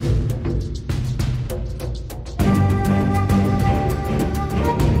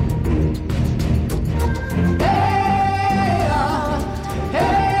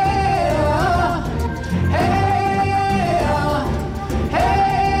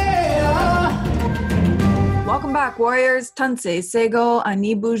back, warriors. Tansei Sego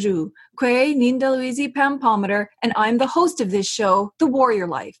Ani Buju, Kwe Nindaluizi Pam Palmater, and I'm the host of this show, The Warrior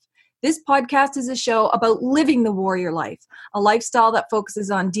Life. This podcast is a show about living the warrior life, a lifestyle that focuses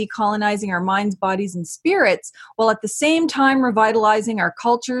on decolonizing our minds, bodies, and spirits, while at the same time revitalizing our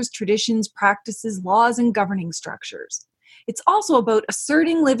cultures, traditions, practices, laws, and governing structures. It's also about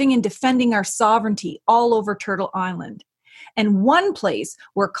asserting, living, and defending our sovereignty all over Turtle Island. And one place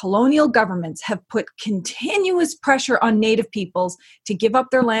where colonial governments have put continuous pressure on Native peoples to give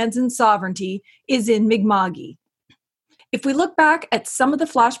up their lands and sovereignty is in Mi'kma'ki. If we look back at some of the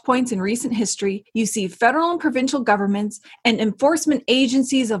flashpoints in recent history, you see federal and provincial governments and enforcement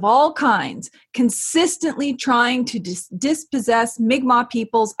agencies of all kinds consistently trying to dispossess Mi'kmaq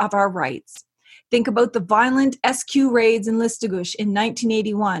peoples of our rights. Think about the violent SQ raids in Listugush in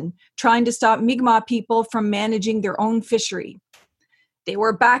 1981, trying to stop Mi'kmaq people from managing their own fishery. They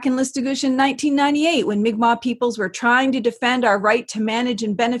were back in Listugush in 1998 when Mi'kmaq peoples were trying to defend our right to manage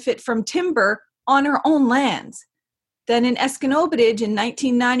and benefit from timber on our own lands. Then in Esconobidage in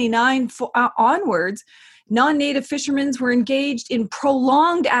 1999 onwards, non-native fishermen were engaged in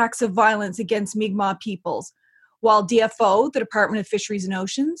prolonged acts of violence against Mi'kmaq peoples, while DFO, the Department of Fisheries and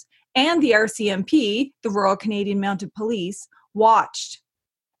Oceans, and the RCMP, the Royal Canadian Mounted Police, watched.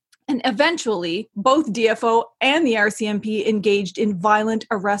 And eventually, both DFO and the RCMP engaged in violent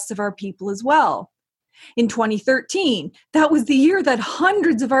arrests of our people as well. In 2013, that was the year that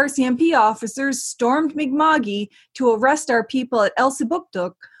hundreds of RCMP officers stormed Mi'kma'ki to arrest our people at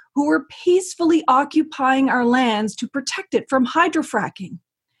Elsipogtog, who were peacefully occupying our lands to protect it from hydrofracking.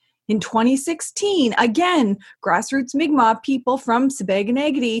 In 2016, again, grassroots Mi'kmaq people from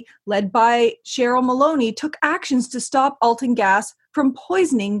Sipekne'katik, led by Cheryl Maloney, took actions to stop Alton Gas from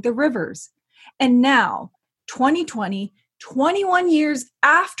poisoning the rivers. And now, 2020, 21 years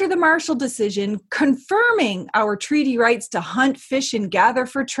after the Marshall decision, confirming our treaty rights to hunt, fish, and gather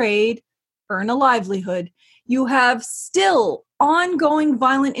for trade, earn a livelihood, you have still ongoing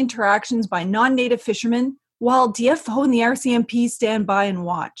violent interactions by non-native fishermen, while DFO and the RCMP stand by and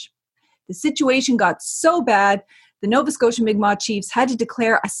watch. The situation got so bad, the Nova Scotia Mi'kmaq chiefs had to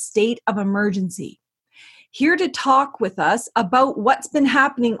declare a state of emergency. Here to talk with us about what's been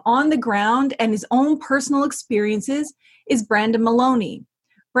happening on the ground and his own personal experiences is Brandon Maloney.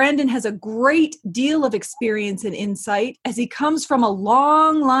 Brandon has a great deal of experience and insight as he comes from a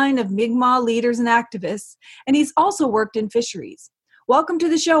long line of Mi'kmaq leaders and activists, and he's also worked in fisheries. Welcome to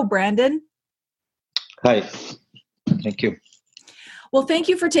the show, Brandon. Hi, thank you. Well, thank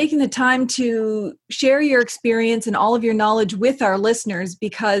you for taking the time to share your experience and all of your knowledge with our listeners,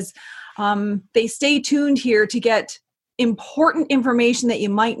 because they stay tuned here to get important information that you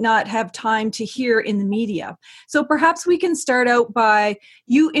might not have time to hear in the media. So perhaps we can start out by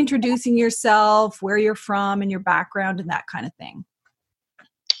you introducing yourself, where you're from, and your background and that kind of thing.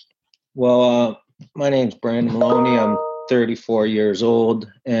 Well, my name's Brandon Maloney. I'm 34 years old,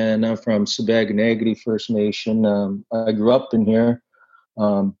 and I'm from Sipekne'katik First Nation. I grew up in here.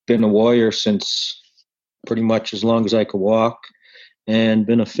 Been a warrior since pretty much as long as I could walk, and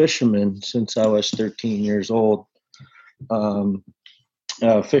been a fisherman since I was 13 years old.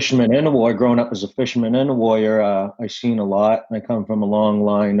 Fisherman and a warrior. Growing up as a fisherman and a warrior, I've seen a lot. I come from a long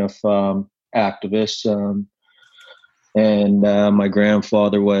line of activists, and my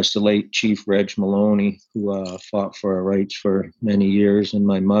grandfather was the late Chief Reg Maloney, who fought for our rights for many years, and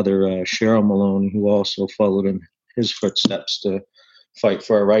my mother, Cheryl Maloney, who also followed in his footsteps to fight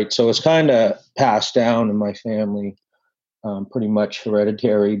for our rights. So it's kind of passed down in my family, pretty much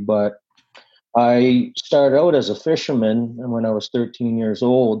hereditary. But I started out as a fisherman when I was 13 years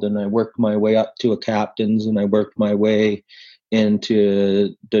old, and I worked my way up to a captain's, and I worked my way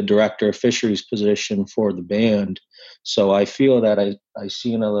into the director of fisheries position for the band. So I feel that I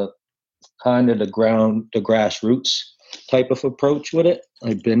seen a kind of the grassroots type of approach with it.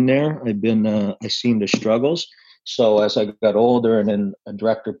 I've been there. I seen the struggles. So as I got older and in a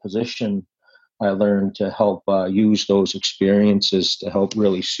director position, I learned to help use those experiences to help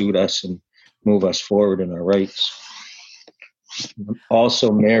really suit us and move us forward in our rights. I'm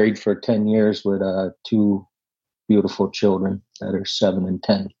also married for 10 years with two beautiful children that are 7 and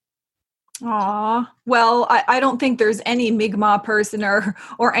 10. Aw, well, I don't think there's any Mi'kmaq person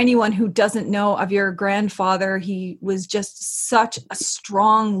or anyone who doesn't know of your grandfather. He was just such a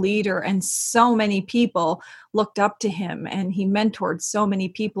strong leader, and so many people looked up to him, and he mentored so many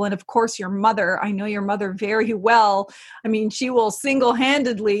people. And of course, your mother, I know your mother very well. I mean, she will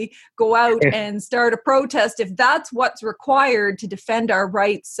single-handedly go out and start a protest if that's what's required to defend our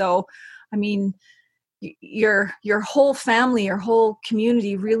rights. So, I mean, your whole family, your whole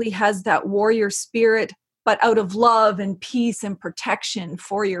community really has that warrior spirit but out of love and peace and protection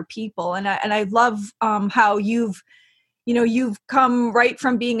for your people. And I love how you've come right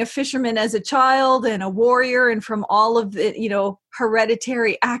from being a fisherman as a child and a warrior, and from all of the,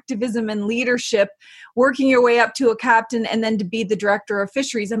 hereditary activism and leadership, working your way up to a captain and then to be the director of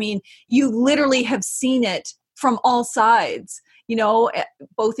fisheries. I mean, you literally have seen it from all sides,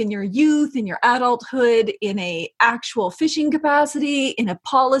 both in your youth, in your adulthood, in a actual fishing capacity, in a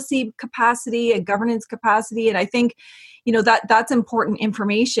policy capacity, a governance capacity. And I think, that's important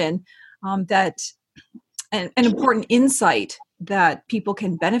information, that an important insight that people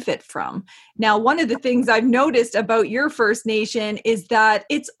can benefit from. Now, one of the things I've noticed about your First Nation is that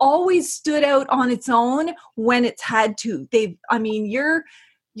it's always stood out on its own when it's had to.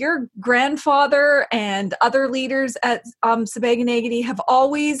 Your grandfather and other leaders at Sipekne'katik have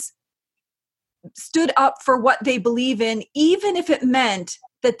always stood up for what they believe in, even if it meant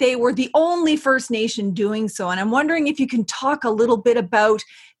that they were the only First Nation doing so. And I'm wondering if you can talk a little bit about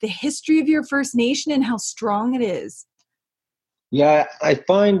the history of your First Nation and how strong it is. Yeah, I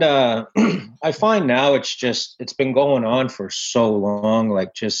find now it's been going on for so long,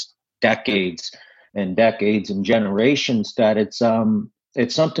 like just decades and generations, that it's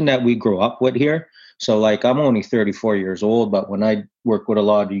something that we grew up with here. So like, I'm only 34 years old, but when I work with a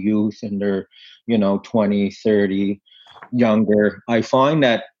lot of youth and they're, 20, 30, younger, I find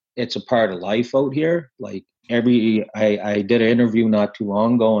that it's a part of life out here. Like I did an interview not too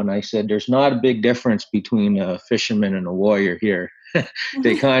long ago, and I said, there's not a big difference between a fisherman and a warrior here.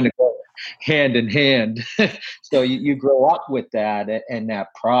 They kind of go hand in hand. So you grow up with that and that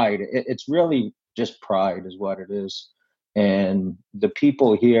pride. It's really just pride is what it is. And the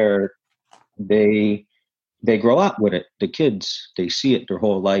people here, they grow up with it. The kids, they see it their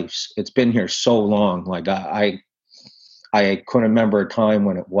whole lives. It's been here so long. Like I couldn't remember a time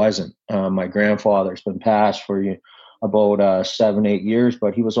when it wasn't. My grandfather's been passed for about 7-8 years,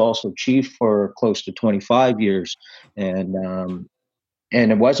 but he was also chief for close to 25 years. And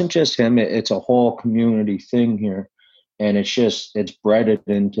it wasn't just him. It's a whole community thing here. And it's bred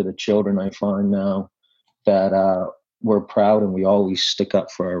into the children, I find now, that we're proud and we always stick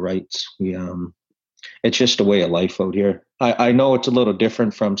up for our rights. It's just a way of life out here. I know it's a little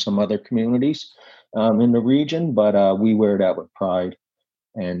different from some other communities in the region, but we wear that with pride,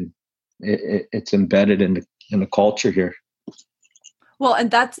 and it's embedded in the culture here. Well,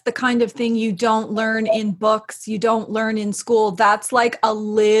 and that's the kind of thing you don't learn in books, you don't learn in school. That's like a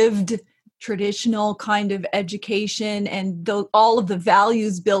lived traditional kind of education, and all of the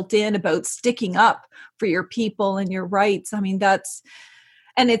values built in about sticking up for your people and your rights.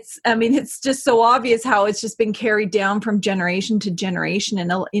 It's just so obvious how it's just been carried down from generation to generation.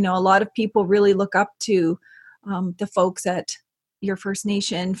 And, a lot of people really look up to the folks at your First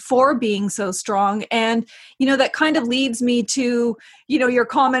Nation for being so strong. And, that kind of leads me to, your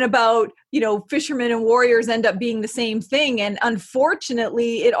comment about, fishermen and warriors end up being the same thing. And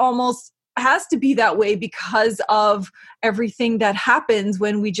unfortunately, it almost has to be that way because of everything that happens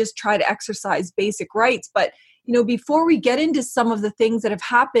when we just try to exercise basic rights. But before we get into some of the things that have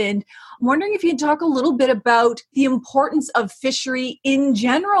happened, I'm wondering if you can talk a little bit about the importance of fishery in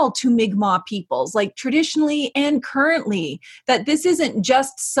general to Mi'kmaq peoples, like traditionally and currently, that this isn't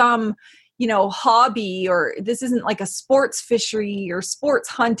just some, hobby, or this isn't like a sports fishery or sports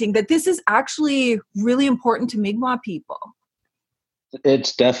hunting, that this is actually really important to Mi'kmaq people.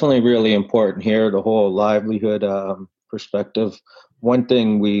 It's definitely really important here, the whole livelihood perspective. One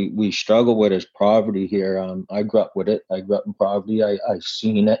thing we struggle with is poverty here. I grew up with it. I grew up in poverty. I've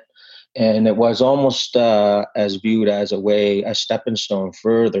seen it. And it was almost as viewed as a stepping stone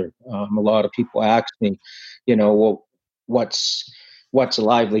further. A lot of people ask me, well, what's a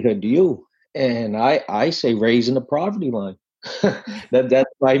livelihood to you? And I say raising the poverty line. That's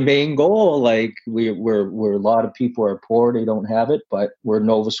my main goal. Like we're a lot of people are poor, they don't have it, but we're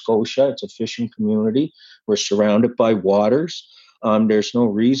Nova Scotia. It's a fishing community. We're surrounded by waters. There's no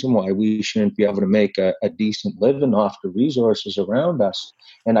reason why we shouldn't be able to make a decent living off the resources around us.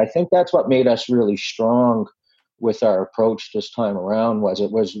 And I think that's what made us really strong with our approach this time around.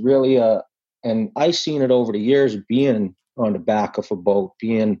 It was really and I seen it over the years, being on the back of a boat,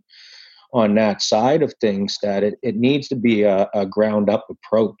 being on that side of things, that it needs to be a ground up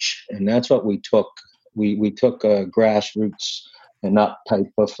approach. And that's what we took. We took a grassroots and that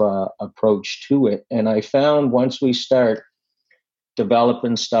type of approach to it. And I found once we start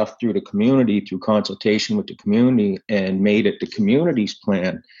developing stuff through the community, through consultation with the community, and made it the community's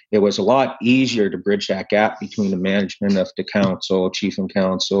plan, it was a lot easier to bridge that gap between the management of the council, chief and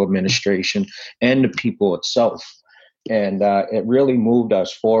council, administration, and the people itself. And it really moved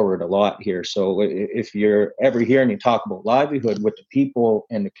us forward a lot here. So if you're ever hearing me talk about livelihood with the people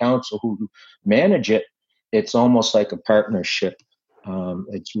and the council who manage it, it's almost like a partnership.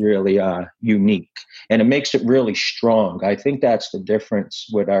 It's really unique, and it makes it really strong. I think that's the difference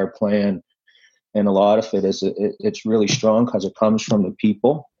with our plan, and a lot of it is it's really strong because it comes from the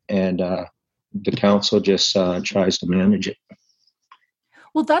people, and the council just tries to manage it.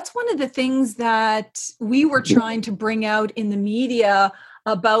 Well, that's one of the things that we were trying to bring out in the media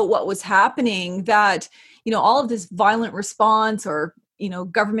about what was happening, that, all of this violent response or,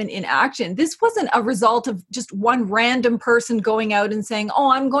 government inaction, this wasn't a result of just one random person going out and saying,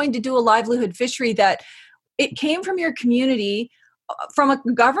 oh, I'm going to do a livelihood fishery. That it came from your community, from a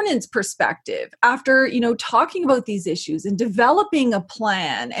governance perspective, after talking about these issues and developing a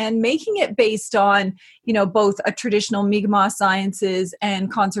plan and making it based on both a traditional Mi'kmaq sciences and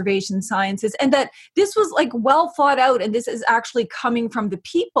conservation sciences, and that this was like well thought out, and this is actually coming from the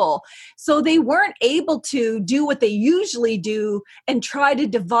people. So they weren't able to do what they usually do and try to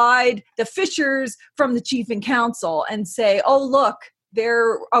divide the fishers from the chief and council and say, oh, look,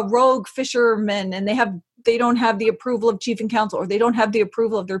 they're a rogue fisherman and they don't have the approval of chief and council, or they don't have the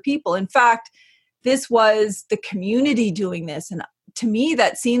approval of their people. In fact, this was the community doing this. And to me,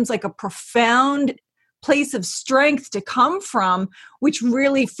 that seems like a profound place of strength to come from, which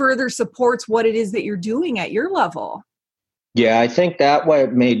really further supports what it is that you're doing at your level. Yeah, I think that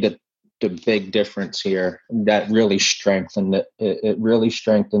what made the big difference here, that really strengthened it. It really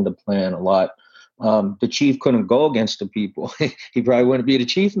strengthened the plan a lot. The chief couldn't go against the people. He probably wouldn't be the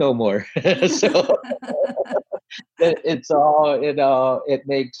chief no more. So it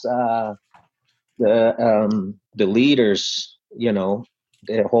makes the leaders,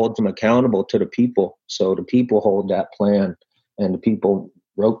 it holds them accountable to the people. So the people hold that plan, and the people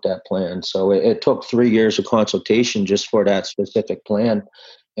wrote that plan. So it took 3 years of consultation just for that specific plan.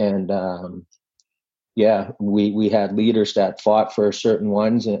 And we had leaders that fought for certain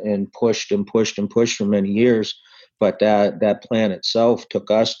ones and pushed and pushed and pushed for many years. But that plan itself took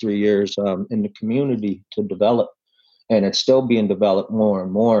us 3 years in the community to develop, and it's still being developed more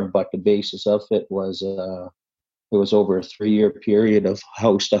and more. But the basis of it was over a 3-year period of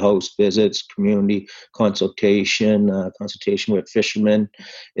house-to-house visits, community consultation with fishermen.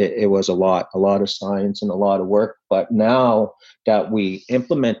 It was a lot of science and a lot of work. But now that we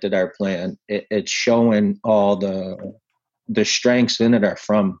implemented our plan, it's showing all the strengths in it are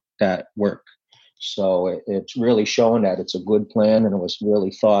from that work. So it's really showing that it's a good plan, and it was really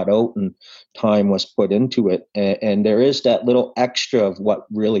thought out, and time was put into it. And there is that little extra of what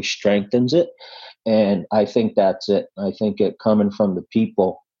really strengthens it. And I think that's it. I think it coming from the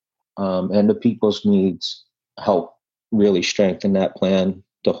people and the people's needs help really strengthen that plan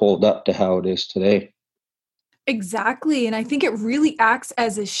to hold up to how it is today. Exactly. And I think it really acts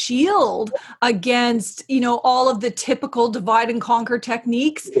as a shield against, all of the typical divide and conquer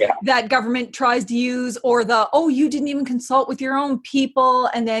techniques that government tries to use, or you didn't even consult with your own people,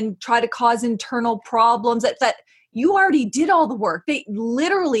 and then try to cause internal problems that you already did all the work. They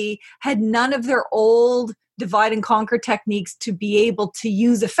literally had none of their old divide and conquer techniques to be able to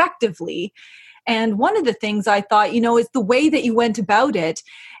use effectively. And one of the things I thought, is the way that you went about it,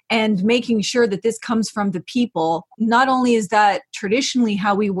 and making sure that this comes from the people. Not only is that traditionally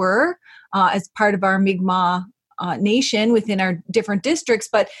how we were as part of our Mi'kmaq nation within our different districts,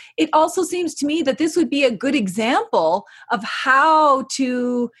 but it also seems to me that this would be a good example of how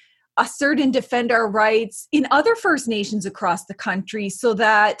to assert and defend our rights in other First Nations across the country, so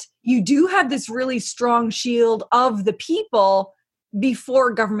that you do have this really strong shield of the people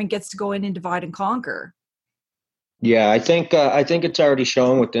before government gets to go in and divide and conquer. Yeah, I think it's already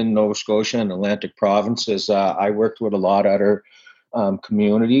shown within Nova Scotia and Atlantic provinces. I worked with a lot of other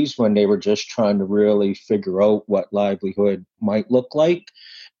communities when they were just trying to really figure out what livelihood might look like,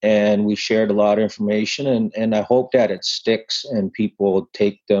 and we shared a lot of information. And I hope that it sticks and people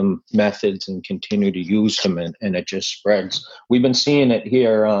take them methods and continue to use them, and it just spreads. We've been seeing it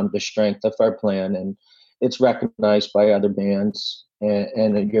here on the strength of our plan, and it's recognized by other bands.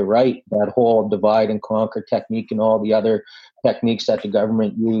 And you're right, that whole divide and conquer technique and all the other techniques that the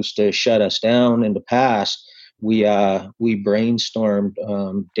government used to shut us down in the past, we brainstormed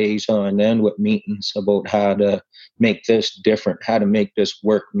days on end with meetings about how to make this different, how to make this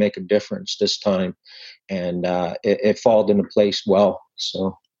work, make a difference this time. And it fell into place well.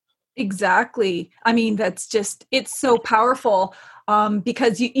 So. Exactly. I mean, it's so powerful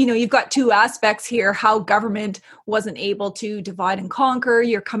because, you've got two aspects here: how government wasn't able to divide and conquer.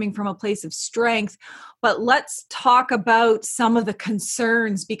 You're coming from a place of strength. But let's talk about some of the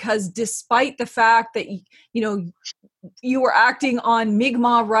concerns, because despite the fact that, you were acting on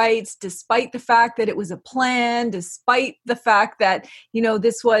Mi'kmaq rights, despite the fact that it was a plan, despite the fact that,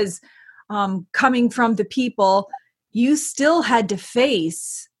 this was coming from the people, you still had to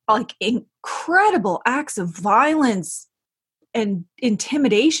face like incredible acts of violence and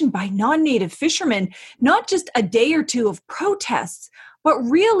intimidation by non-native fishermen, not just a day or two of protests, but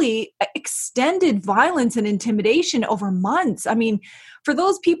really extended violence and intimidation over months. I mean, for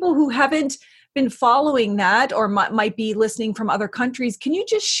those people who haven't been following that or might be listening from other countries, can you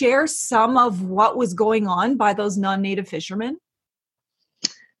just share some of what was going on by those non-native fishermen?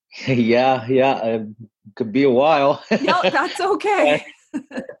 Yeah, it could be a while. No, that's okay.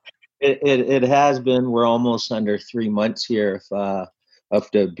 It has been. We're almost under 3 months here of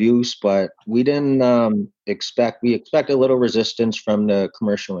the abuse, but we didn't expect. We expect a little resistance from the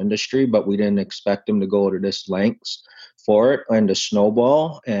commercial industry, but we didn't expect them to go to this lengths for it and to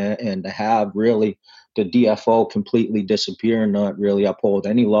snowball and to have really the DFO completely disappear and not really uphold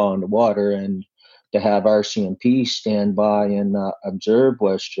any law in the water, and to have RCMP stand by and observe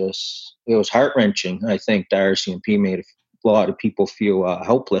it was heart-wrenching. I think the RCMP made a lot of people feel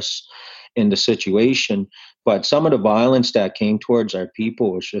helpless in the situation. But some of the violence that came towards our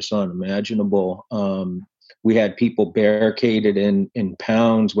people was just unimaginable. We had people barricaded in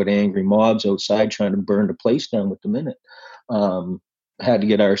pounds with angry mobs outside trying to burn the place down with the minute. Had to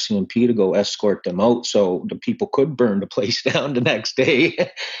get RCMP to go escort them out so the people could burn the place down the next day.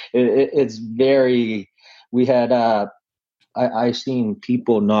 It's very, we had, I seen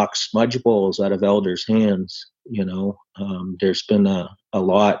people knock smudge bowls out of elders' hands. There's been a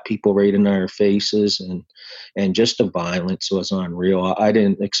lot, people right in our faces, and just the violence was unreal. I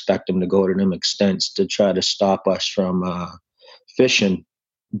didn't expect them to go to them extents to try to stop us from fishing,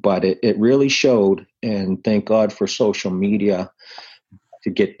 but it really showed. And thank God for social media to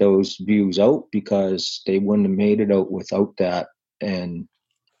get those views out, because they wouldn't have made it out without that. And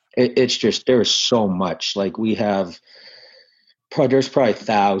it's just, there's so much. Like there's probably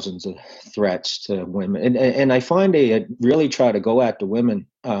thousands of threats to women, and I find they really try to go at the women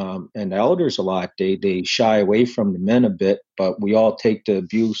and the elders a lot. They shy away from the men a bit, but we all take the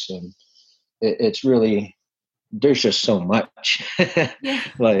abuse, and it's really, there's just so much. Yeah.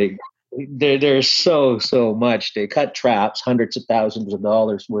 Like there's so much. They cut traps, hundreds of thousands of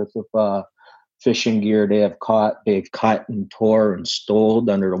dollars worth of fishing gear they've cut and tore and stole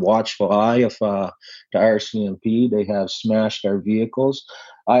under the watchful eye of the RCMP. They have smashed our vehicles.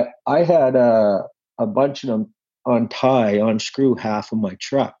 I had a bunch of them unscrew half of my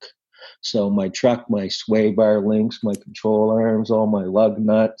truck. So my truck, my sway bar links, my control arms, all my lug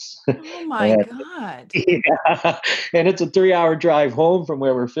nuts. Oh my God. Yeah. And it's a 3-hour drive home from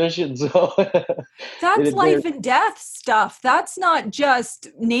where we're fishing. So That's life and death stuff. That's not just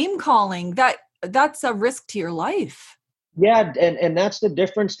name calling. That's a risk to your life. Yeah, and that's the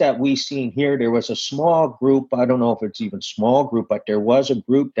difference that we seen here. There was a small group, I don't know if it's even small group, but there was a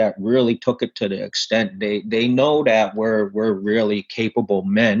group that really took it to the extent they know that we're really capable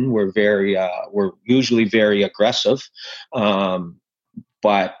men. We're usually very aggressive,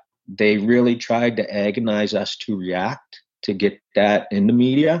 but they really tried to agonize us to react, to get that in the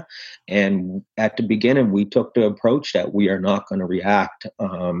media. And at the beginning, we took the approach that we are not going to react.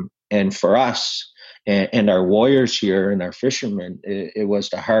 And for us, and our warriors here and our fishermen, it was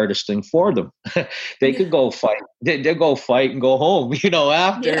the hardest thing for them. They could go fight. They go fight and go home,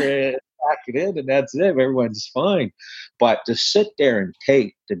 after pack it in, and that's it. Everyone's fine. But to sit there and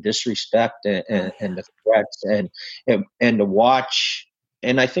take the disrespect and the threats and to watch,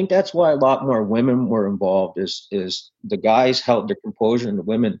 and I think that's why a lot more women were involved, is the guys held their composure and the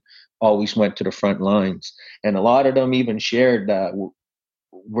women always went to the front lines. And a lot of them even shared that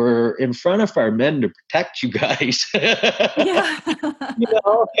we're in front of our men to protect you guys. Yeah.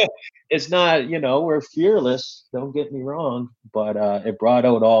 It's not, we're fearless, don't get me wrong, but it brought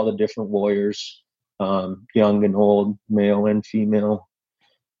out all the different warriors, young and old, male and female.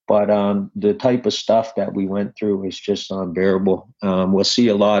 But the type of stuff that we went through is just unbearable. We'll see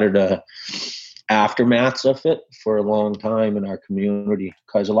a lot of the aftermaths of it for a long time in our community,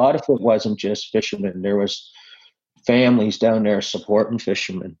 because a lot of it wasn't just fishermen. There was families down there supporting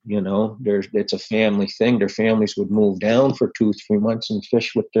fishermen. It's a family thing. Their families would move down for 2-3 months and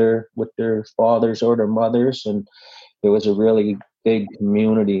fish with their fathers or their mothers, and it was a really big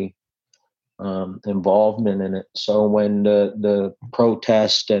community involvement in it. So when the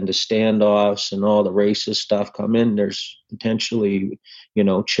protest and the standoffs and all the racist stuff come in, there's potentially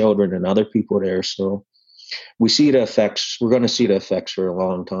children and other people there. So we see the effects. We're going to see the effects for a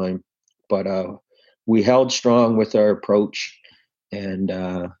long time, but we held strong with our approach, and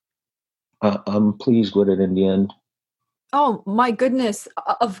I'm pleased with it in the end. Oh my goodness.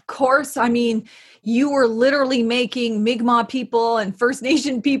 Of course. I mean, you were literally making Mi'kmaq people and First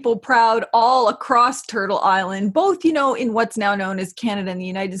Nation people proud all across Turtle Island, both, in what's now known as Canada and the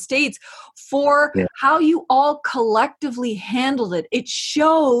United States, for Yeah. how you all collectively handled it. It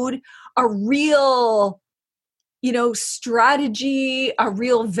showed a real, strategy, a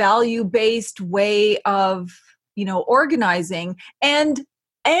real value-based way of, organizing, and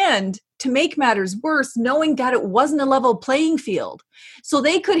to make matters worse, knowing that it wasn't a level playing field. So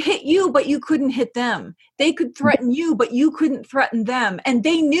they could hit you, but you couldn't hit them. They could threaten you, but you couldn't threaten them. And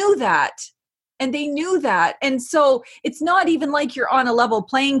they knew that. And so it's not even like you're on a level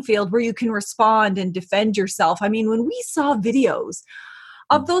playing field where you can respond and defend yourself. I mean, when we saw videos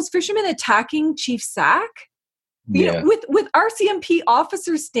of those fishermen attacking Chief Sack, Yeah. with RCMP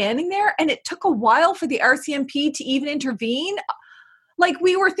officers standing there, and it took a while for the RCMP to even intervene. Like,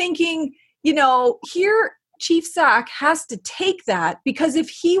 we were thinking, here Chief Sack has to take that, because if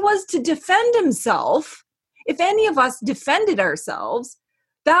he was to defend himself, if any of us defended ourselves,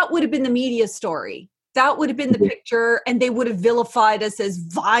 that would have been the media story. That would have been the picture, and they would have vilified us as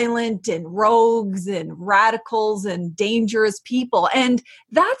violent and rogues and radicals and dangerous people. And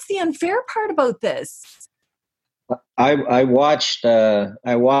that's the unfair part about this. I watched a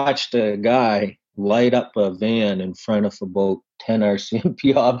guy light up a van in front of about 10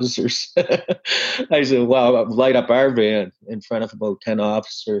 RCMP officers. I said, "Wow, light up our van in front of about 10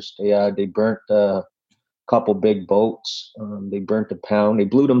 officers." They burnt a couple big boats. They burnt a pound. They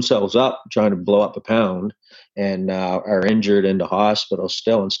blew themselves up trying to blow up a pound, and are injured in the hospital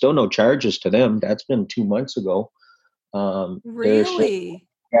still, and still no charges to them. That's been 2 months ago. Really?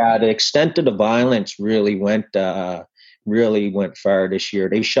 Yeah, the extent of the violence really went far this year.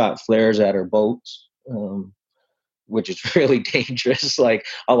 They shot flares at our boats, which is really dangerous. Like,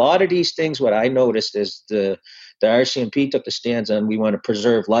 a lot of these things, what I noticed is the RCMP took the stance on, we want to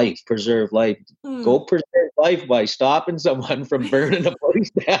preserve life. Go preserve life by stopping someone from burning a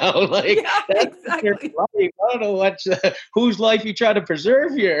place down. Like, Yeah, that's exactly. life. I don't know whose life you try to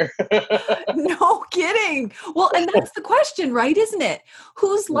preserve here. No kidding. Well, and that's the question, right? Isn't it?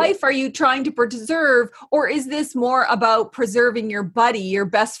 Whose Yeah. life are you trying to preserve? Or is this more about preserving your buddy, your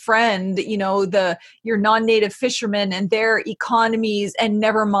best friend, your non-native fishermen and their economies, and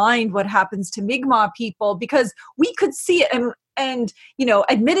never mind what happens to Mi'kmaq people? Because we could see it, and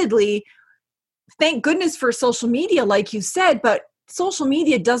admittedly, thank goodness for social media, like you said, but social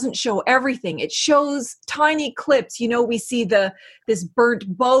media doesn't show everything. It shows tiny clips. We see this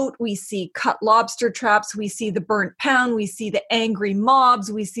burnt boat, we see cut lobster traps, we see the burnt pound, we see the angry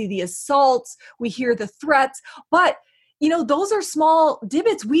mobs, we see the assaults, we hear the threats. But those are small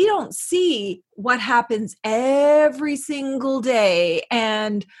divots. We don't see what happens every single day.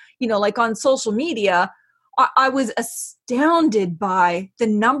 And like on social media, I was astounded by the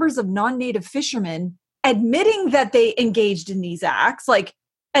numbers of non-native fishermen admitting that they engaged in these acts, like,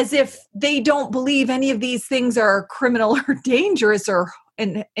 as if they don't believe any of these things are criminal or dangerous or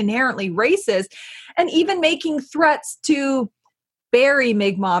inherently racist, and even making threats to bury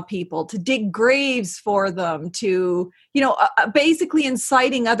Mi'kmaq people, to dig graves for them, to, basically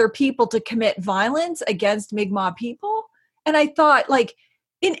inciting other people to commit violence against Mi'kmaq people. And I thought, like,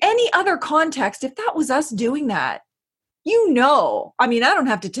 in any other context, if that was us doing that, I mean, I don't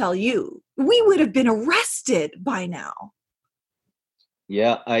have to tell you, we would have been arrested by now.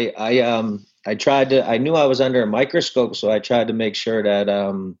 Yeah, I tried to. I knew I was under a microscope, so I tried to make sure that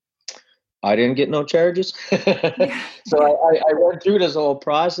I didn't get no charges. Yeah. So I went through this whole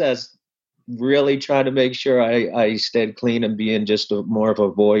process, really trying to make sure I stayed clean and being just more of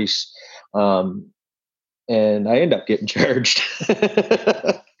a voice. And I end up getting charged.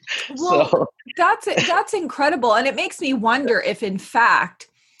 Well, So that's incredible. And it makes me wonder if, in fact,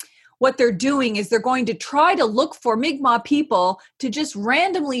 what they're doing is they're going to try to look for Mi'kmaq people to just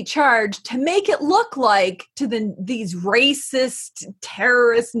randomly charge, to make it look like to these racist,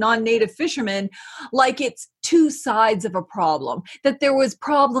 terrorist, non-native fishermen, like it's two sides of a problem, that there was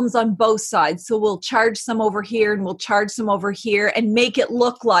problems on both sides. So we'll charge some over here and we'll charge some over here and make it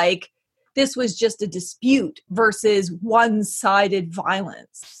look like this was just a dispute versus one-sided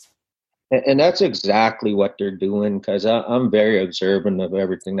violence. And that's exactly what they're doing, because I'm very observant of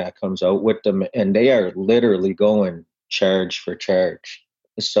everything that comes out with them, and they are literally going charge for charge.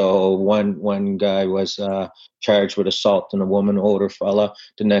 So one guy was charged with assaulting a woman, older fella.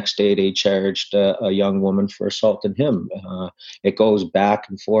 The next day they charged a young woman for assaulting him. It goes back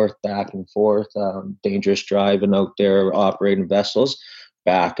and forth, dangerous driving out there, operating vessels,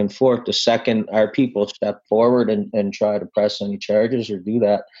 back and forth. The second our people step forward and try to press any charges or do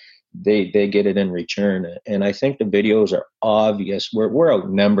that, they get it in return. And I think the videos are obvious. We're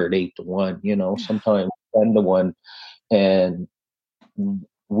outnumbered 8-1, sometimes 10-1. And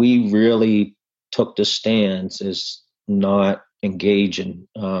we really took the stance as not engaging.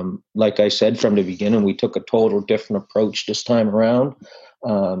 Like I said from the beginning, we took a total different approach this time around.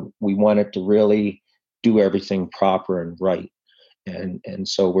 We wanted to really do everything proper and right. And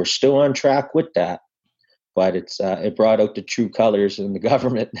so we're still on track with that. But it brought out the true colors in the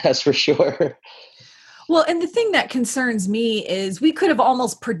government, that's for sure. Well, and the thing that concerns me is we could have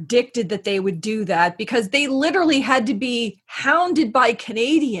almost predicted that they would do that, because they literally had to be hounded by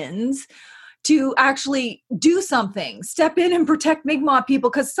Canadians to actually do something, step in and protect Mi'kmaq people,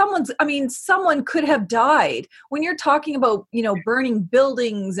 because someone could have died. When you're talking about, burning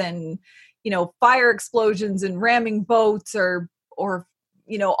buildings and, fire explosions and ramming boats or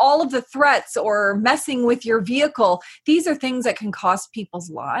all of the threats or messing with your vehicle, these are things that can cost people's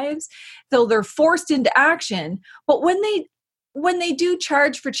lives. So they're forced into action. But when they do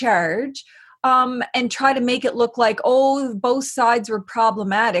charge for charge, and try to make it look like, both sides were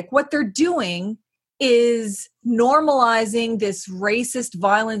problematic, what they're doing is normalizing this racist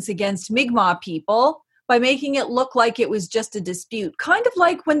violence against Mi'kmaq people by making it look like it was just a dispute. Kind of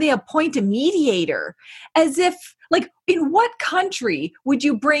like when they appoint a mediator, as if, in what country would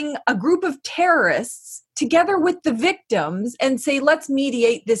you bring a group of terrorists together with the victims and say, let's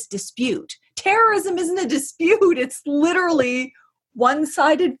mediate this dispute? Terrorism isn't a dispute. It's literally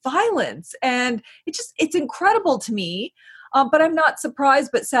one-sided violence. And it's incredible to me. But I'm not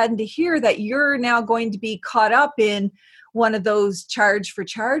surprised but saddened to hear that you're now going to be caught up in one of those charge for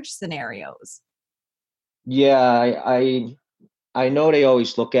charge scenarios. Yeah, I know they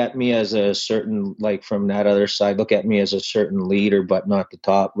always look at me as a certain, from that other side, look at me as a certain leader, but not the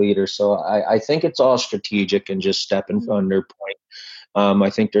top leader. So I think it's all strategic and just stepping on their point. I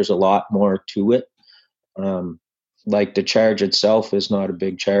think there's a lot more to it. The charge itself is not a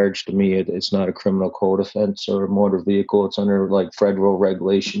big charge to me. It's not a criminal code offense or a motor vehicle. It's under federal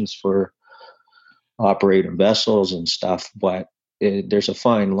regulations for operating vessels and stuff. But there's a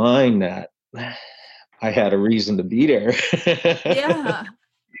fine line that I had a reason to be there. Yeah.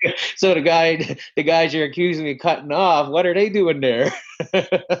 So the guys you're accusing me of cutting off, what are they doing there?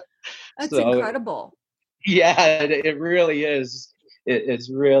 That's incredible. Yeah, it really is. It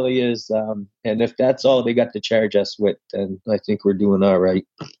really is. And if that's all they got to charge us with, then I think we're doing all right.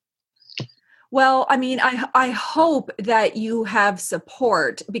 Well, I hope that you have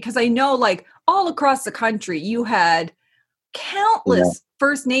support, because I know all across the country, you had countless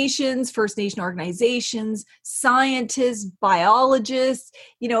First Nation organizations, scientists, biologists,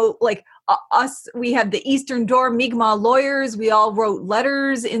 us, we have the Eastern Door Mi'kmaq lawyers. We all wrote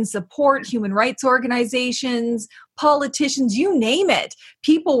letters in support, human rights organizations, politicians, you name it.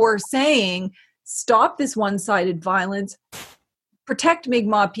 People were saying, stop this one-sided violence, protect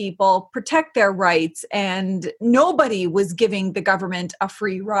Mi'kmaq people, protect their rights. And nobody was giving the government a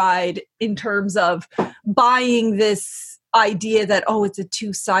free ride in terms of buying this idea that, it's a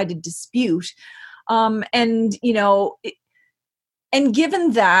two-sided dispute. And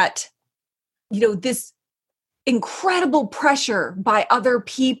given that, this incredible pressure by other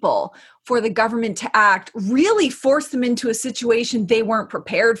people for the government to act really forced them into a situation they weren't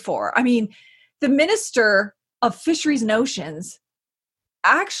prepared for. The Minister of Fisheries and Oceans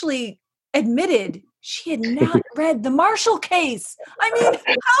actually admitted she had not read the Marshall case. How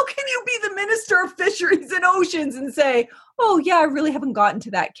can you be the Minister of Fisheries and Oceans and say, I really haven't gotten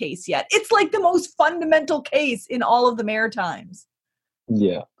to that case yet? It's the most fundamental case in all of the Maritimes.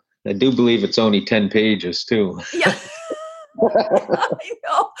 Yeah. I do believe it's only 10 pages too. Yeah.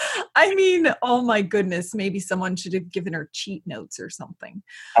 I know. Oh my goodness. Maybe someone should have given her cheat notes or something.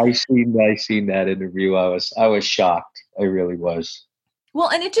 I seen that interview. I was shocked. I really was. Well,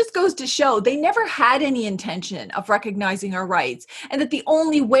 and it just goes to show they never had any intention of recognizing our rights, and that the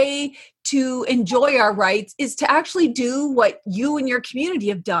only way to enjoy our rights is to actually do what you and your community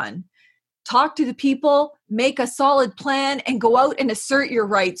have done. Talk to the people, make a solid plan, and go out and assert your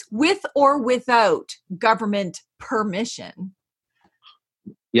rights with or without government permission.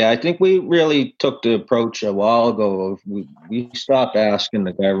 Yeah, I think we really took the approach a while ago of we stopped asking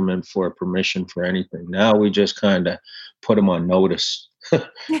the government for permission for anything. Now we just kind of put them on notice.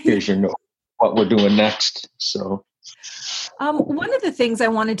 Here's your note, what we're doing next. So one of the things I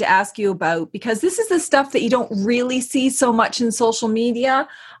wanted to ask you about, because this is the stuff that you don't really see so much in social media,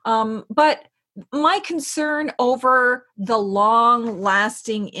 but my concern over the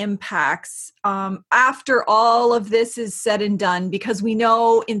long-lasting impacts after all of this is said and done, because we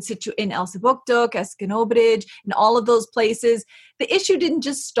know in Elsipogtog, Escanobridge, and all of those places, the issue didn't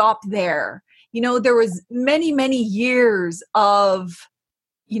just stop there. There was many, many years of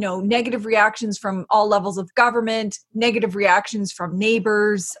negative reactions from all levels of government, negative reactions from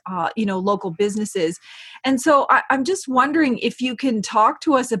neighbors, local businesses. And so I'm just wondering if you can talk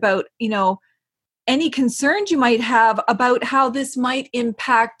to us about, any concerns you might have about how this might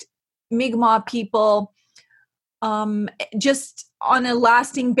impact Mi'kmaq people just on a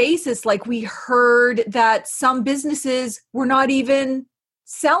lasting basis. Like, we heard that some businesses were not even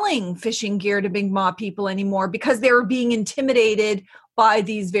selling fishing gear to Mi'kmaq people anymore because they were being intimidated by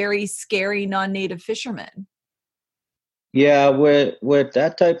these very scary non-native fishermen. Yeah, with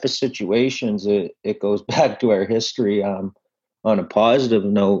that type of situations, it goes back to our history. On a positive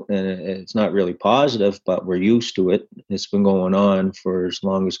note, and it's not really positive, but we're used to it. It's been going on for as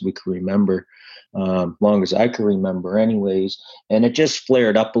long as we can remember, long as I can remember anyways. And it just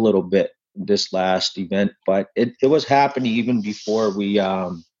flared up a little bit this last event, but it was happening even before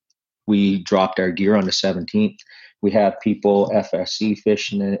we dropped our gear on the 17th. We have people FSC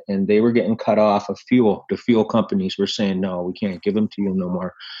fishing it, and they were getting cut off of fuel. The fuel companies were saying, no, we can't give them to you no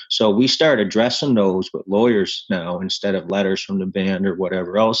more. So we started addressing those with lawyers now instead of letters from the band or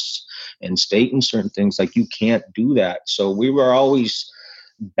whatever else, and stating certain things like you can't do that. So we were always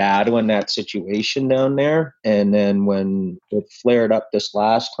battling that situation down there. And then when it flared up this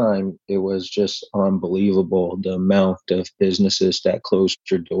last time, it was just unbelievable, the amount of businesses that closed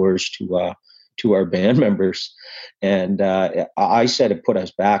their doors to our band members. And I said it put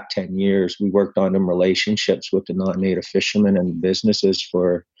us back 10 years. We worked on them relationships with the non-native fishermen and businesses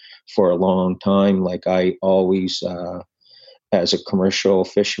for a long time. Like, I always, as a commercial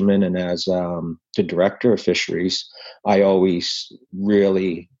fisherman and as the director of fisheries, I always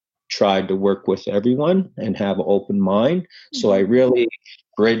really tried to work with everyone and have an open mind. So I really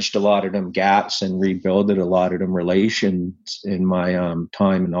bridged a lot of them gaps and rebuilded a lot of them relations in my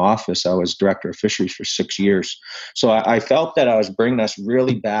time in office. I was director of fisheries for 6 years. So I felt that I was bringing us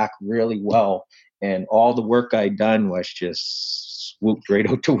really back really well. And all the work I'd done was just swooped right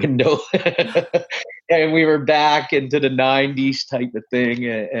out the window. And we were back into the 90s type of thing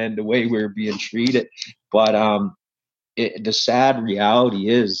and the way we were being treated. But the sad reality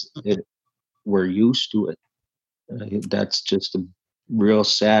is we're used to it. That's just a real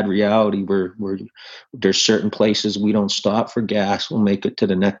sad reality. There's certain places we don't stop for gas. We'll make it to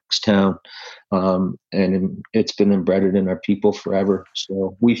the next town. And it's been embedded in our people forever.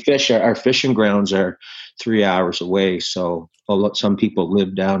 So we fish, our fishing grounds are 3 hours away. So some people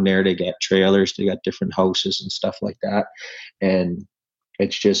live down there. They got trailers, they got different houses and stuff like that. And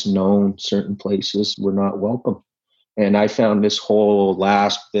it's just known certain places we're not welcome. And I found this whole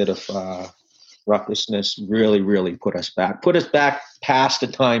last bit of ruckusness really put us back past a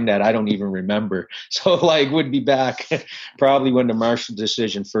time that I don't even remember. So would be back probably when the Marshall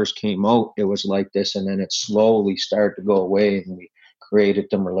decision first came out, it was like this, and then it slowly started to go away and we created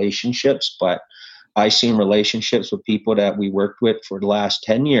them relationships. But I seen relationships with people that we worked with for the last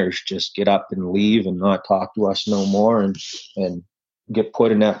 10 years just get up and leave and not talk to us no more and get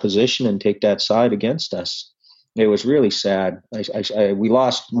put in that position and take that side against us. It was really sad. We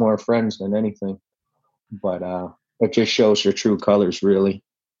lost more friends than anything, but it just shows their true colors, really.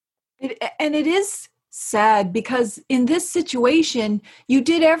 And it is sad because in this situation, you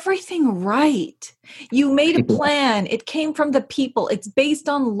did everything right. You made a plan. It came from the people. It's based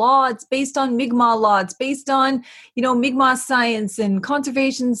on law. It's based on Mi'kmaq law. It's based on, Mi'kmaq science and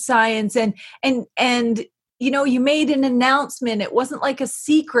conservation science and you made an announcement. It wasn't like a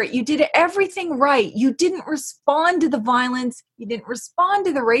secret. You did everything right. You didn't respond to the violence. You didn't respond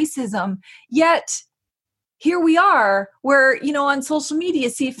to the racism. Yet here we are where, on social media,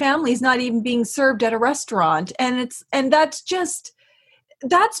 see families not even being served at a restaurant. And that's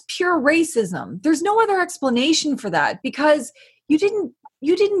pure racism. There's no other explanation for that because you didn't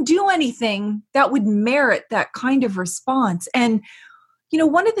do anything that would merit that kind of response. And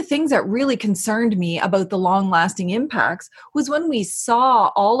one of the things that really concerned me about the long-lasting impacts was when we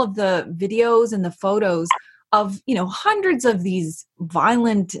saw all of the videos and the photos of, hundreds of these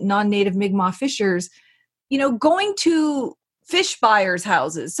violent non-native Mi'kmaq fishers, going to fish buyers'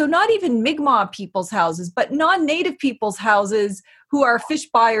 houses. So not even Mi'kmaq people's houses, but non-native people's houses who are fish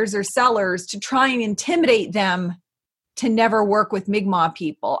buyers or sellers to try and intimidate them to never work with Mi'kmaq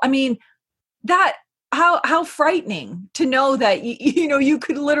people. I mean, how frightening to know that you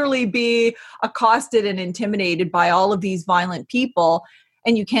could literally be accosted and intimidated by all of these violent people.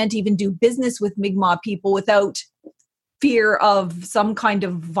 and you can't even do business with Mi'kmaq people without fear of some kind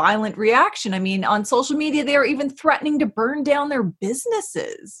of violent reaction. I mean, on social media, they are even threatening to burn down their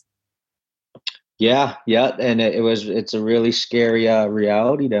businesses. Yeah, and it's a really scary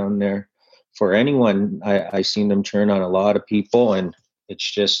reality down there for anyone. I seen them turn on a lot of people, and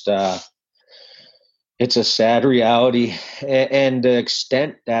it's just it's a sad reality. And the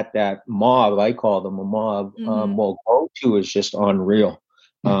extent that mob, I call them a mob, will go to is just unreal.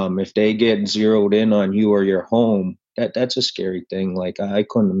 If they get zeroed in on you or your home, that's a scary thing. Like, I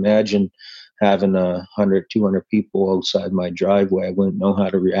couldn't imagine having 100, 200 people outside my driveway. I wouldn't know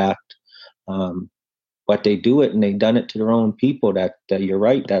how to react. But they do it, and they've done it to their own people. That you're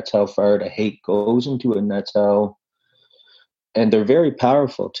right. That's how far the hate goes into it, and that's how. And they're very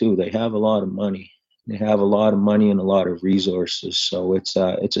powerful too. They have a lot of money. They have a lot of money and a lot of resources. So it's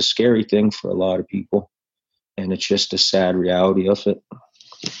a scary thing for a lot of people, and it's just a sad reality of it.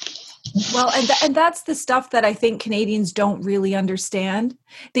 Well, and that's the stuff that I think Canadians don't really understand.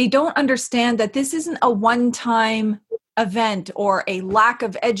 They don't understand that this isn't a one-time event or a lack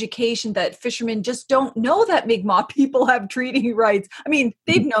of education, that fishermen just don't know that Mi'kmaq people have treaty rights. I mean,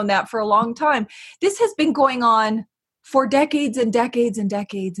 they've known that for a long time. This has been going on for decades and decades and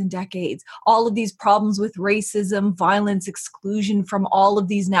decades and decades. All of these problems with racism, violence, exclusion from all of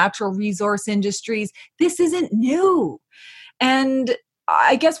these natural resource industries, this isn't new. And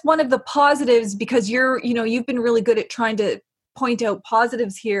I guess one of the positives, because you've been really good at trying to point out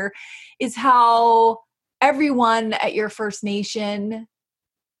positives here, is how everyone at your First Nation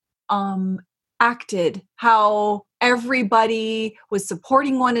acted, how everybody was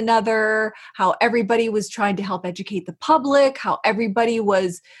supporting one another, how everybody was trying to help educate the public, how everybody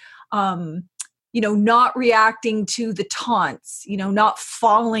was not reacting to the taunts, not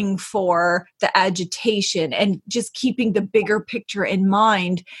falling for the agitation, and just keeping the bigger picture in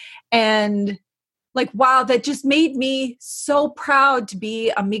mind. And like, wow, that just made me so proud to be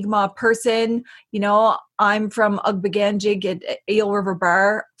a Mi'kmaq person. I'm from Ugbaganjig at Eel River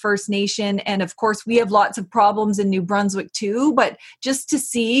Bar First Nation. And of course, we have lots of problems in New Brunswick too, but just to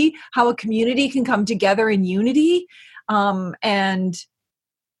see how a community can come together in unity, and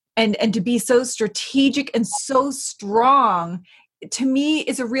to be so strategic and so strong, to me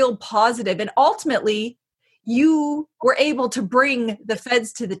is a real positive. And ultimately, you were able to bring the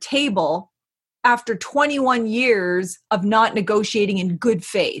feds to the table after 21 years of not negotiating in good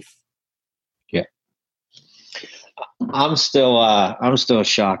faith. Yeah. I'm still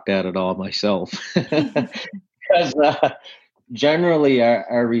shocked at it all myself. Because generally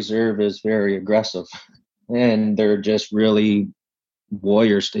our reserve is very aggressive, and they're just really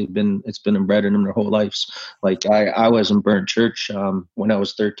warriors. It's been embedded in them their whole lives. Like, I was in Burnt Church when I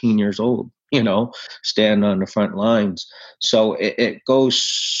was 13 years old, standing on the front lines. So it goes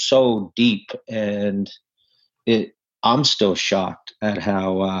so deep, and I'm still shocked at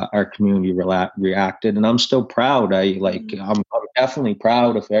how our community reacted, and I'm still proud. I'm definitely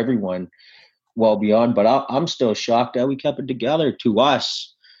proud of everyone well beyond, but I'm still shocked that we kept it together. To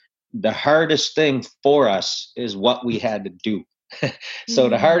us, the hardest thing for us is what we had to do. So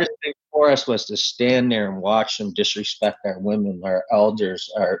the hardest thing for us was to stand there and watch them disrespect our women, our elders,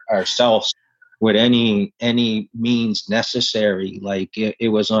 ourselves with any means necessary. Like,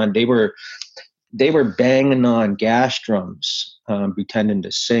 it was on. They were banging on gas drums, pretending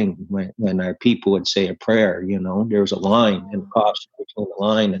to sing when our people would say a prayer. There was a line, and the cops between the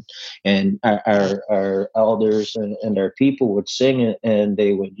line, and our elders and our people would sing it, and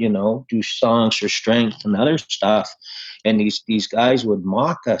they would do songs for strength and other stuff. And these guys would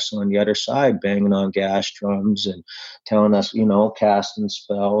mock us on the other side, banging on gas drums and telling us, casting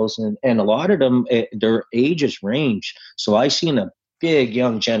spells, and a lot of them, their ages range. So I seen a big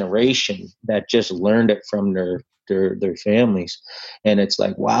young generation that just learned it from their families, and it's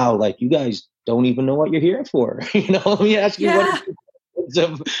like, wow, like, you guys don't even know what you're here for. Let me ask you,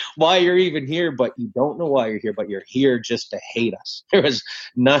 why you're even here, but you don't know why you're here, but you're here just to hate us. There was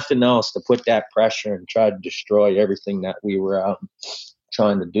nothing else to put that pressure and try to destroy everything that we were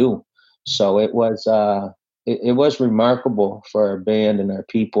trying to do. So it was remarkable for our band and our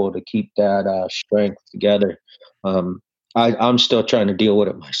people to keep that strength together. I'm still trying to deal with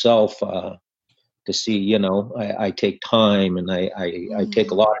it myself, to see, I take time, and I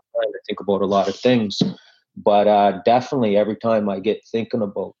take a lot of time to think about a lot of things. But definitely every time I get thinking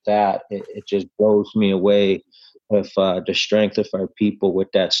about that, it just blows me away with the strength of our people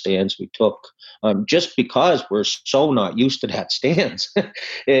with that stance we took. Just because we're so not used to that stance.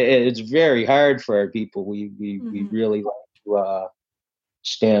 It's very hard for our people. We really like to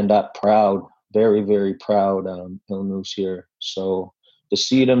stand up proud. Very, very proud, Ilnus here. So to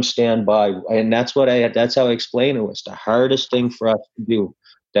see them stand by. And that's how I explained it. Was the hardest thing for us to do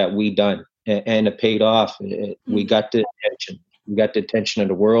that we done. And it paid off. We got the attention. We got the attention of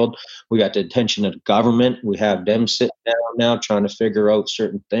the world. We got the attention of the government. We have them sitting down now trying to figure out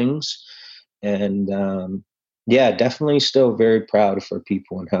certain things. And definitely still very proud of our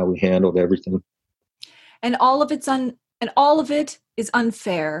people and how we handled everything. And all of it is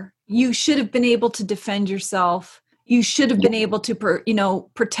unfair. You should have been able to defend yourself. You should have been able to,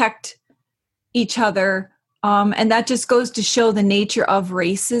 protect each other. And that just goes to show the nature of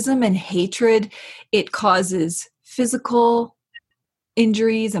racism and hatred. It causes physical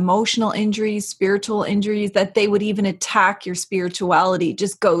injuries, emotional injuries, spiritual injuries, that they would even attack your spirituality.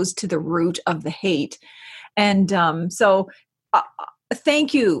 Just goes to the root of the hate. And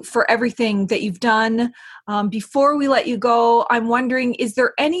thank you for everything that you've done. Before we let you go, I'm wondering, is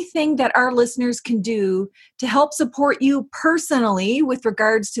there anything that our listeners can do to help support you personally with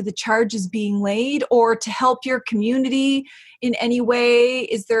regards to the charges being laid, or to help your community in any way?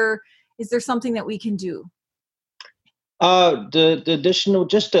 Is there something that we can do? The additional,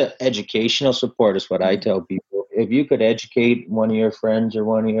 just the educational support is what I tell people. If you could educate one of your friends or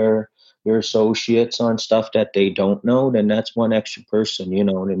one of your associates on stuff that they don't know, then that's one extra person. You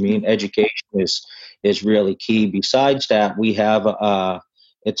know what I mean? Education is really key. Besides that, we have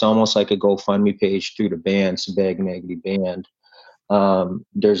it's almost like a GoFundMe page through the band, Sabag Negative Band.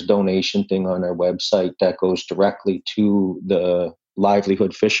 There's donation thing on our website that goes directly to the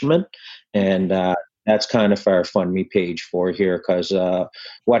livelihood fishermen, and that's kind of our FundMe page for here, because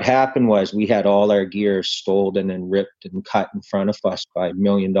what happened was we had all our gear stolen and ripped and cut in front of us by $1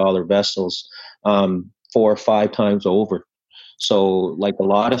 million vessels 4 or 5 times over. So like a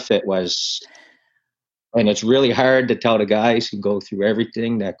lot of it was, and it's really hard to tell the guys who go through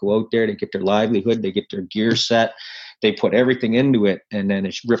everything, that go out there, they get their livelihood, they get their gear set, they put everything into it, and then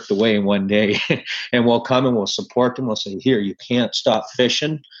it's ripped away in one day. And we'll come and we'll support them. We'll say, here, you can't stop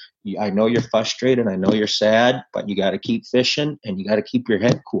fishing. I know you're frustrated. I know you're sad, but you got to keep fishing and you got to keep your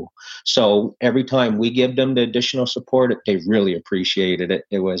head cool. So every time we give them the additional support, they really appreciated it.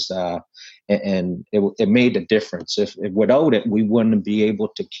 It was, and it made a difference. If without it, we wouldn't be able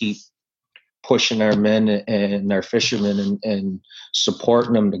to keep pushing our men and our fishermen and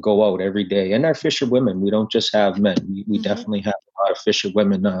supporting them to go out every day. And our fisherwomen, we don't just have men. We definitely have a lot of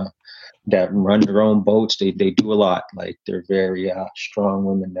fisherwomen that run their own boats. They do a lot. Like, they're very strong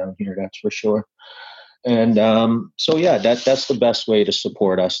women down here, that's for sure. And that's the best way to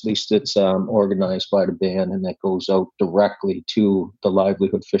support us. At least it's organized by the band, and that goes out directly to the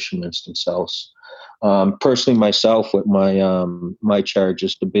livelihood fishermen themselves. Personally, myself, with my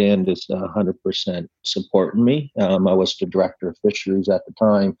charges, the band is 100% supporting me. I was the director of fisheries at the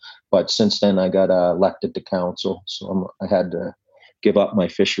time, but since then I got elected to council, so I had to give up my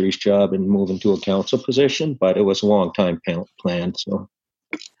fisheries job and move into a council position, but it was a long time planned. So.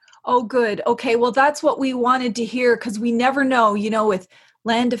 Oh, good. Okay. Well, that's what we wanted to hear, because we never know, with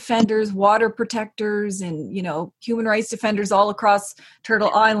land defenders, water protectors, and, human rights defenders all across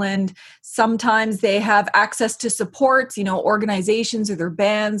Turtle Island. Sometimes they have access to supports, organizations or their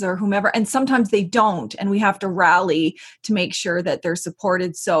bands or whomever, and sometimes they don't. And we have to rally to make sure that they're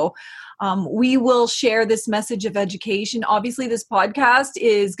supported. So we will share this message of education. Obviously, this podcast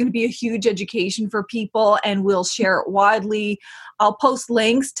is going to be a huge education for people, and we'll share it widely. I'll post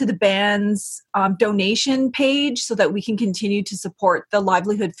links to the band's donation page so that we can continue to support the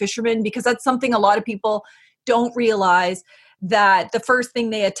livelihood fishermen, because that's something a lot of people don't realize, that the first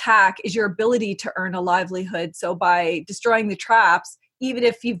thing they attack is your ability to earn a livelihood. So by destroying the traps, even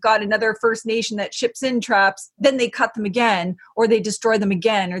if you've got another First Nation that ships in traps, then they cut them again, or they destroy them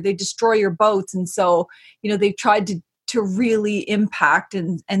again, or they destroy your boats. And so, they've tried to really impact.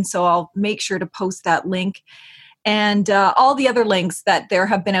 And so I'll make sure to post that link and all the other links that there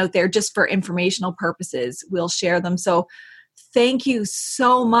have been out there just for informational purposes. We'll share them. So thank you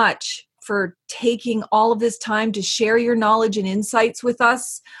so much for taking all of this time to share your knowledge and insights with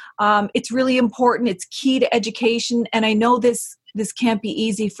us. It's really important. It's key to education. And I know this can't be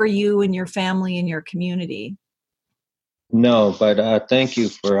easy for you and your family and your community. No, but thank you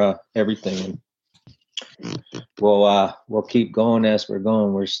for everything. We'll keep going as we're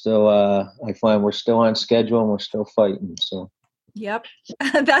going. We're still, I find we're still on schedule and we're still fighting. So. Yep.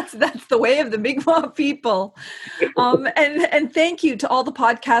 That's the way of the Mi'kmaq people. And thank you to all the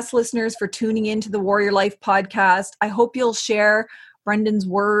podcast listeners for tuning into the Warrior Life podcast. I hope you'll share, Brendan's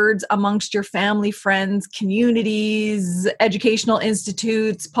words amongst your family, friends, communities, educational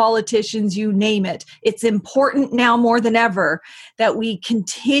institutes, politicians, you name it. It's important now more than ever that we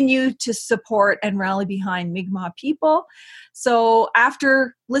continue to support and rally behind Mi'kmaq people. So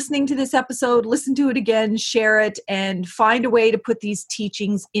after listening to this episode, listen to it again, share it, and find a way to put these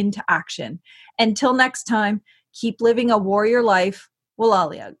teachings into action. Until next time, keep living a warrior life.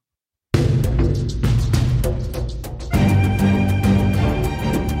 Walaaliag.